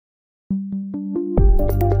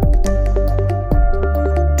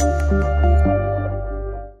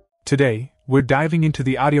Today, we're diving into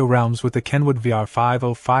the audio realms with the Kenwood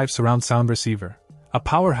VR-505 surround sound receiver, a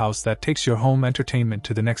powerhouse that takes your home entertainment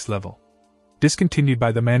to the next level. Discontinued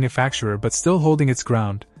by the manufacturer but still holding its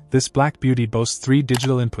ground, this black beauty boasts 3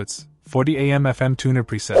 digital inputs, 40 AM/FM tuner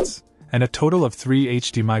presets, and a total of 3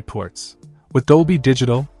 HDMI ports. With Dolby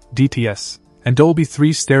Digital, DTS, and Dolby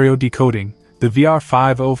 3 stereo decoding, the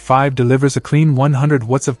VR-505 delivers a clean 100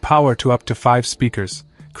 watts of power to up to 5 speakers,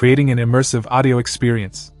 creating an immersive audio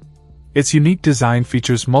experience. Its unique design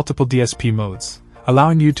features multiple DSP modes,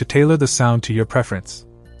 allowing you to tailor the sound to your preference.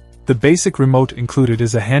 The basic remote included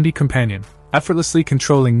is a handy companion, effortlessly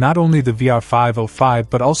controlling not only the VR-505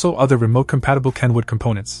 but also other remote-compatible Kenwood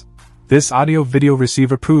components. This audio-video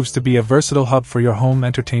receiver proves to be a versatile hub for your home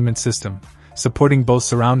entertainment system, supporting both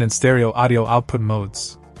surround and stereo audio output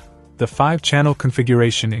modes. The 5-channel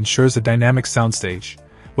configuration ensures a dynamic soundstage,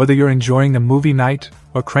 whether you're enjoying a movie night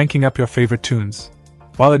or cranking up your favorite tunes.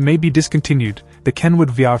 While it may be discontinued, the Kenwood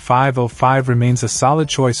VR-505 remains a solid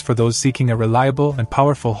choice for those seeking a reliable and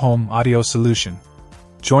powerful home audio solution.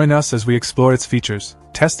 Join us as we explore its features,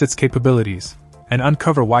 test its capabilities, and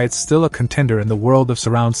uncover why it's still a contender in the world of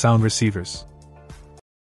surround sound receivers.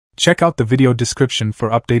 Check out the video description for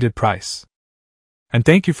updated price. And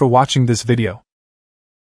thank you for watching this video.